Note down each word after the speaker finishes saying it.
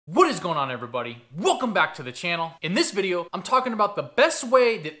What is going on, everybody? Welcome back to the channel. In this video, I'm talking about the best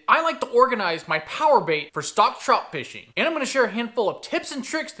way that I like to organize my power bait for stock trout fishing. And I'm going to share a handful of tips and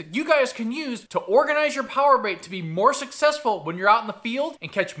tricks that you guys can use to organize your power bait to be more successful when you're out in the field and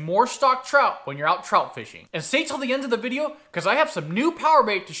catch more stock trout when you're out trout fishing. And stay till the end of the video because I have some new power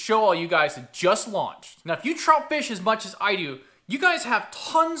bait to show all you guys that just launched. Now, if you trout fish as much as I do, you guys have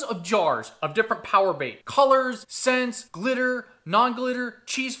tons of jars of different power bait. Colors, scents, glitter, non-glitter,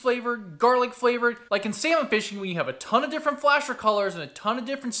 cheese flavored, garlic flavored. Like in salmon fishing, when you have a ton of different flasher colors and a ton of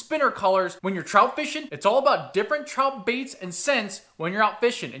different spinner colors, when you're trout fishing, it's all about different trout baits and scents when you're out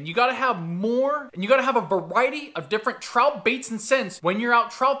fishing. And you gotta have more, and you gotta have a variety of different trout baits and scents when you're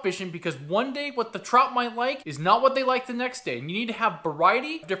out trout fishing, because one day what the trout might like is not what they like the next day. And you need to have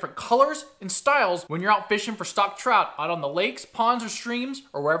variety of different colors and styles when you're out fishing for stock trout out on the lakes, ponds, or streams,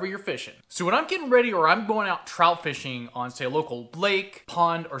 or wherever you're fishing. So when I'm getting ready or I'm going out trout fishing on, say, a local lake,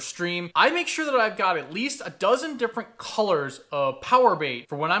 pond, or stream, I make sure that I've got at least a dozen different colors of power bait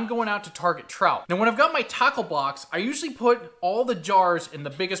for when I'm going out to target trout. Now, when I've got my tackle box, I usually put all the jars in the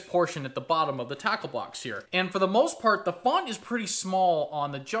biggest portion at the bottom of the tackle box here. And for the most part, the font is pretty small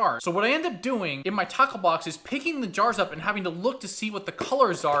on the jar. So what I end up doing in my tackle box is picking the jars up and having to look to see what the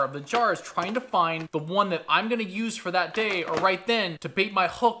colors are of the jars, trying to find the one that I'm gonna use for that day or right then to bait my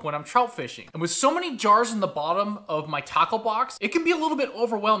hook when I'm trout fishing. And with so many jars in the bottom of my tackle box, it can be a little bit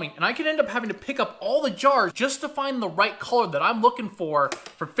overwhelming, and I can end up having to pick up all the jars just to find the right color that I'm looking for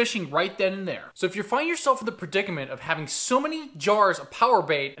fishing right then and there. So if you find yourself in the predicament of having so many jars of power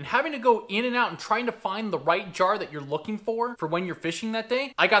bait and having to go in and out and trying to find the right jar that you're looking for when you're fishing that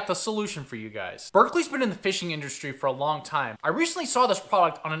day, I got the solution for you guys. Berkley's been in the fishing industry for a long time. I recently saw this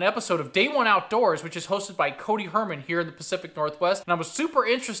product on an episode of Day One Outdoors, which is hosted by Cody Herman here in the Pacific Northwest, and I was super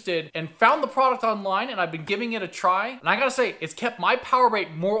interested and found the product online, and I've been giving it a try, and I gotta say, it's kept my power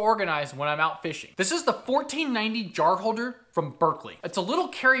bait more organized when I'm out fishing. This is the 1490 jar holder from Berkley. It's a little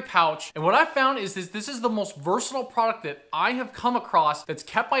carry pouch, and what I found is this is the most versatile product that I have come across that's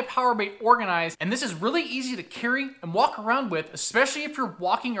kept my power bait organized, and this is really easy to carry and walk around with, especially if you're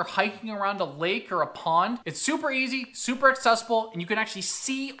walking or hiking around a lake or a pond. It's super easy, super accessible, and you can actually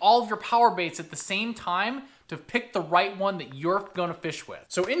see all of your power baits at the same time to pick the right one that you're gonna fish with.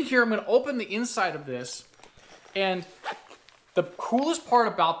 So in here, I'm gonna open the inside of this, and the coolest part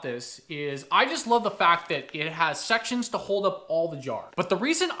about this is I just love the fact that it has sections to hold up all the jars. But the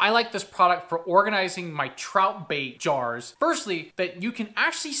reason I like this product for organizing my trout bait jars, firstly, that you can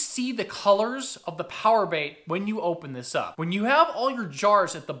actually see the colors of the power bait when you open this up. When you have all your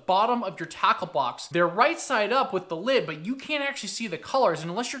jars at the bottom of your tackle box, they're right side up with the lid, but you can't actually see the colors. And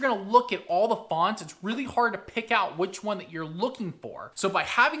unless you're gonna look at all the fonts, it's really hard to pick out which one that you're looking for. So by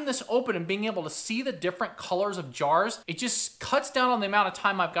having this open and being able to see the different colors of jars, it just cuts down on the amount of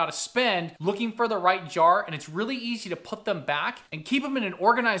time I've got to spend looking for the right jar, and it's really easy to put them back and keep them in an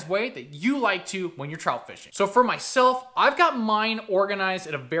organized way that you like to when you're trout fishing. So for myself, I've got mine organized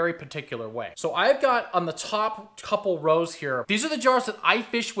in a very particular way. So I've got on the top couple rows here, these are the jars that I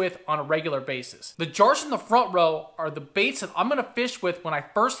fish with on a regular basis. The jars in the front row are the baits that I'm gonna fish with when I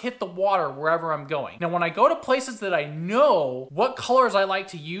first hit the water wherever I'm going. Now, when I go to places that I know what colors I like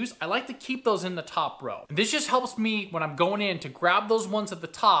to use, I like to keep those in the top row. And this just helps me when I'm going in to grab those ones at the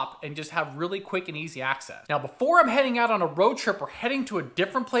top and just have really quick and easy access. Now, before I'm heading out on a road trip or heading to a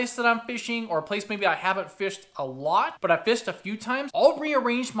different place that I'm fishing, or a place maybe I haven't fished a lot, but I fished a few times, I'll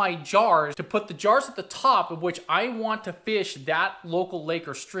rearrange my jars to put the jars at the top of which I want to fish that local lake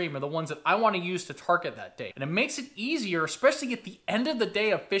or stream, or the ones that I want to use to target that day. And it makes it easier, especially at the end of the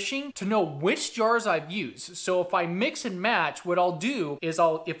day of fishing, to know which jars I've used. So if I mix and match, what I'll do is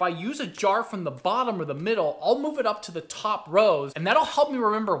if I use a jar from the bottom or the middle, I'll move it up to the top rows, and that'll help me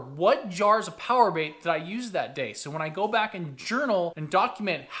remember what jars of power bait that I used that day. So when I go back and journal and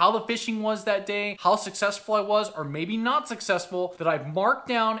document how the fishing was that day, how successful I was, or maybe not successful, that I've marked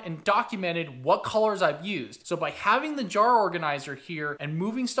down and documented what colors I've used. So by having the jar organizer here and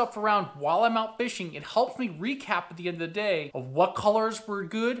moving stuff around while I'm out fishing, it helps me recap at the end of the day of what colors were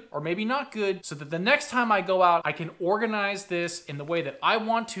good or maybe not good, so that the next time I go out, I can organize this in the way that I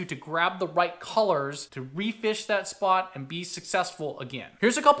want to grab the right colors to refish that spot and be successful again.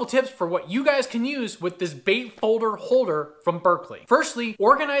 Here's a couple tips for what you guys can use with this bait folder holder from Berkley. Firstly,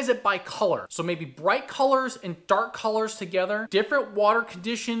 organize it by color. So maybe bright colors and dark colors together, different water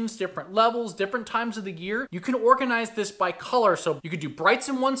conditions, different levels, different times of the year. You can organize this by color. So you could do brights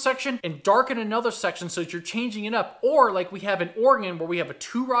in one section and dark in another section so that you're changing it up. Or like we have in Oregon where we have a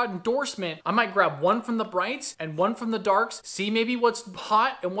 2-rod endorsement, I might grab one from the brights and one from the darks, see maybe what's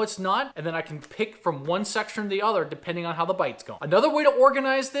hot and what's not, and then I can pick from one section to the other depending on how how the bite's going. Another way to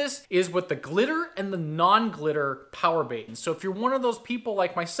organize this is with the glitter and the non-glitter power bait. And so if you're one of those people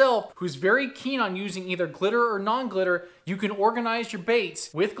like myself who's very keen on using either glitter or non-glitter, you can organize your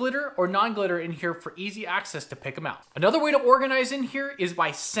baits with glitter or non-glitter in here for easy access to pick them out. Another way to organize in here is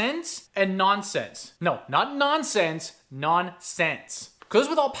by sense and nonsense. No, not nonsense, nonsense. Because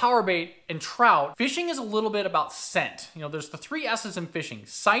with all power bait and trout, fishing is a little bit about scent. You know, there's the 3 S's in fishing: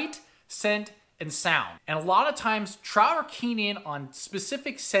 sight, scent, and sound. And a lot of times trout are keen in on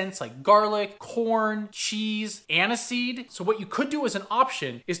specific scents like garlic, corn, cheese, aniseed. So what you could do as an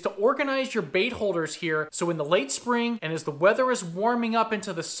option is to organize your bait holders here. So in the late spring and as the weather is warming up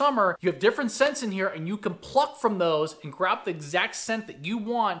into the summer, you have different scents in here and you can pluck from those and grab the exact scent that you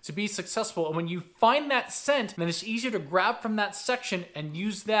want to be successful. And when you find that scent, then it's easier to grab from that section and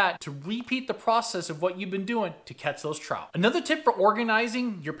use that to repeat the process of what you've been doing to catch those trout. Another tip for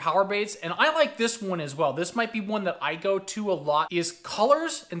organizing your power baits, and I like this one as well, this might be one that I go to a lot, is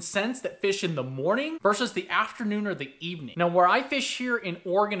colors and scents that fish in the morning versus the afternoon or the evening. Now, where I fish here in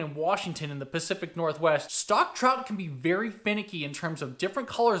Oregon and Washington in the Pacific Northwest, stock trout can be very finicky in terms of different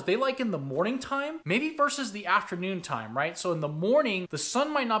colors they like in the morning time, maybe versus the afternoon time, right? So in the morning, the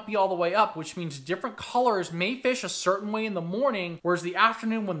sun might not be all the way up, which means different colors may fish a certain way in the morning, whereas the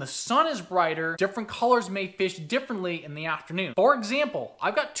afternoon when the sun is brighter, different colors may fish differently in the afternoon. For example,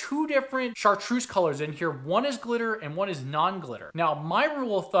 I've got 2 different chartreuse colors in here. One is glitter and one is non-glitter. Now, my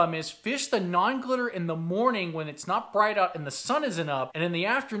rule of thumb is fish the non-glitter in the morning when it's not bright out and the sun isn't up, and in the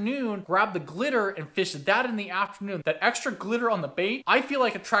afternoon, grab the glitter and fish that in the afternoon. That extra glitter on the bait, I feel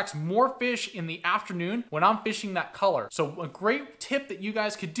like attracts more fish in the afternoon when I'm fishing that color. So a great tip that you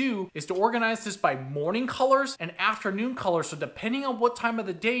guys could do is to organize this by morning colors and afternoon colors. So depending on what time of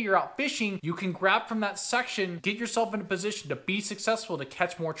the day you're out fishing, you can grab from that section, get yourself in a position to be successful to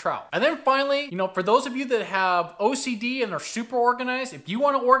catch more trout. And then finally, you know, for those of you that have OCD and are super organized, if you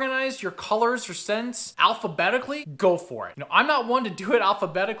want to organize your colors or scents alphabetically, go for it. You know, I'm not one to do it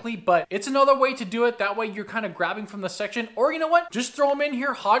alphabetically, but it's another way to do it. That way you're kind of grabbing from the section, or you know what, just throw them in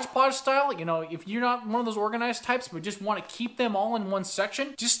here hodgepodge style. You know, if you're not one of those organized types, but just want to keep them all in one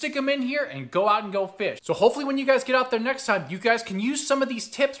section, just stick them in here and go out and go fish. So hopefully when you guys get out there next time, you guys can use some of these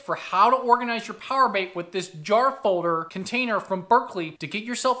tips for how to organize your power bait with this jar folder container from Berkley to get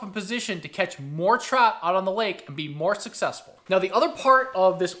yourself in position to catch more trout out on the lake and be more successful. Now, the other part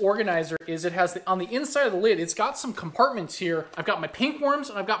of this organizer is it has on the inside of the lid, it's got some compartments here. I've got my pink worms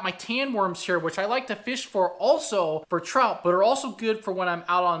and I've got my tan worms here, which I like to fish for also for trout, but are also good for when I'm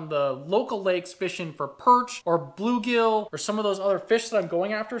out on the local lakes fishing for perch or bluegill or some of those other fish that I'm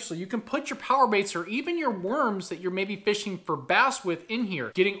going after. So you can put your power baits or even your worms that you're maybe fishing for bass with in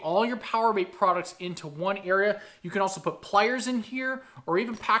here, getting all your power bait products into one area. You can also put pliers in here or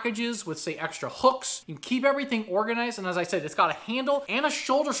even packages with, say, extra hooks. You can keep everything organized. And as I said, it's got a handle and a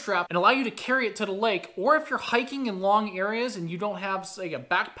shoulder strap and allow you to carry it to the lake. Or if you're hiking in long areas and you don't have, say, a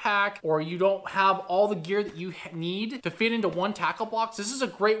backpack, or you don't have all the gear that you need to fit into one tackle box, this is a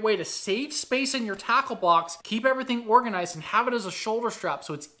great way to save space in your tackle box, keep everything organized, and have it as a shoulder strap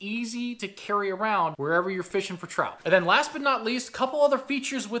so it's easy to carry around wherever you're fishing for trout. And then last but not least, a couple other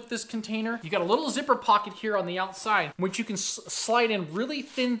features with this container. You got a little zipper pocket here on the outside, which you can slide in really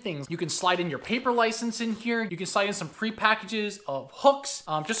thin things. You can slide in your paper license in here. You can slide in some pre-packages of hooks.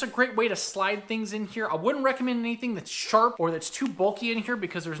 Just a great way to slide things in here. I wouldn't recommend anything that's sharp or that's too bulky in here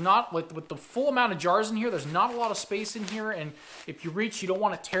because there's not, with the full amount of jars in here, there's not a lot of space in here. And if you reach, you don't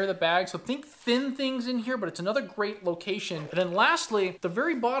want to tear the bag. So think thin things in here, but it's another great location. And then lastly, at the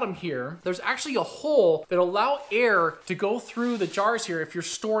very bottom here, there's actually a hole that allow air to go through the jars here if you're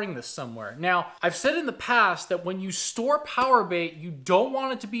storing this somewhere. Now, I've said in the past that when you store power bait, you don't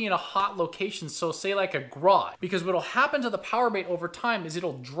want it to be in a hot location. So say like a garage, because what'll happen to the power bait over time is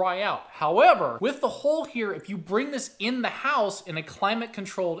it'll dry out. However, with the hole here, if you bring this in the house in a climate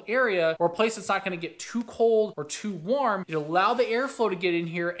controlled area or a place that's not going to get too cold or too warm, it'll allow the airflow to get in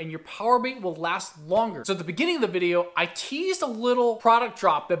here and your power bait will last longer. So at the beginning of the video, I teased a little product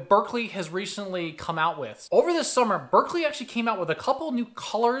drop that Berkley has recently come out with. Over this summer, Berkley actually came out with a couple new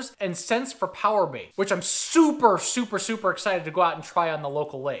colors and scents for power bait, which I'm super excited to go out and try on the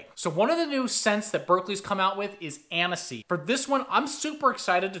local lake. So one of the new scents that Berkley's come out with is aniseed. For this one, I'm super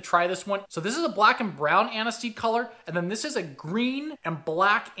excited to try this one. So this is a black and brown aniseed color, and then this is a green and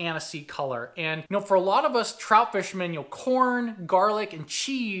black aniseed color. And you know, for a lot of us trout fishermen, you know, corn, garlic, and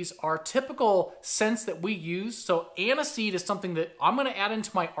cheese are typical scents that we use. So aniseed is something that I'm gonna add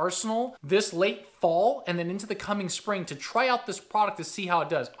into my arsenal this late fall and then into the coming spring to try out this product to see how it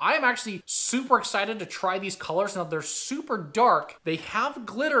does. I am actually super excited to try these colors. Now they're super dark. They have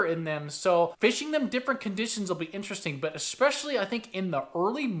glitter in them, so fishing them different conditions will be interesting, but especially I think in the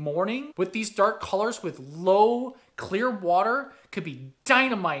early morning with these dark colors with low clear water could be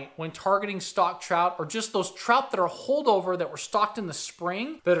dynamite when targeting stock trout or just those trout that are holdover that were stocked in the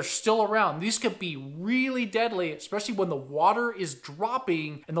spring that are still around. These could be really deadly, especially when the water is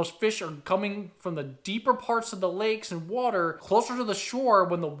dropping and those fish are coming from the deeper parts of the lakes and water closer to the shore.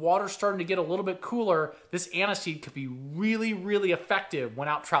 When the water's starting to get a little bit cooler, this aniseed could be really, really effective when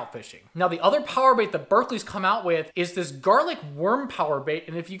out trout fishing. Now, the other power bait that Berkley's come out with is this garlic worm power bait.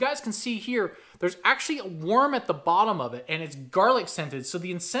 And if you guys can see here, there's actually a worm at the bottom of it and it's garlic scented. So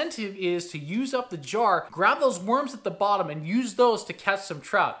the incentive is to use up the jar, grab those worms at the bottom and use those to catch some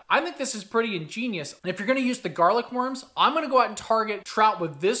trout. I think this is pretty ingenious. And if you're gonna use the garlic worms, I'm gonna go out and target trout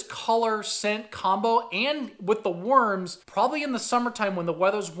with this color scent combo and with the worms, probably in the summertime when the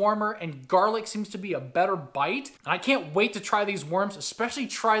weather's warmer and garlic seems to be a better bite. And I can't wait to try these worms, especially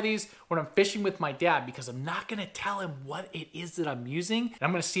try these when I'm fishing with my dad, because I'm not gonna tell him what it is that I'm using. And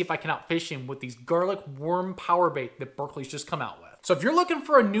I'm gonna see if I can outfish him with these garlic worm power bait that Berkley's just come out with. So if you're looking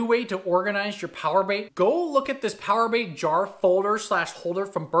for a new way to organize your power bait, go look at this power bait jar folder / holder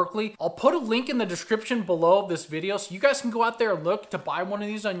from Berkley. I'll put a link in the description below of this video so you guys can go out there and look to buy one of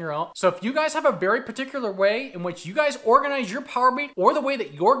these on your own. So if you guys have a very particular way in which you guys organize your power bait or the way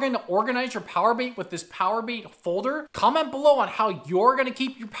that you're going to organize your power bait with this power bait folder, comment below on how you're going to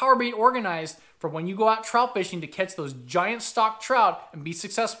keep your power bait organized for when you go out trout fishing to catch those giant stock trout and be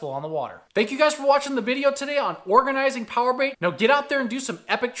successful on the water. Thank you guys for watching the video today on organizing power bait. Now get out there and do some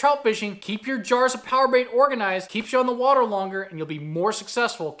epic trout fishing. Keep your jars of power bait organized, keeps you on the water longer, and you'll be more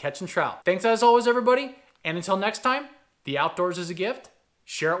successful catching trout. Thanks as always, everybody, and until next time, the outdoors is a gift.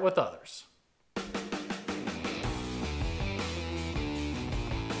 Share it with others.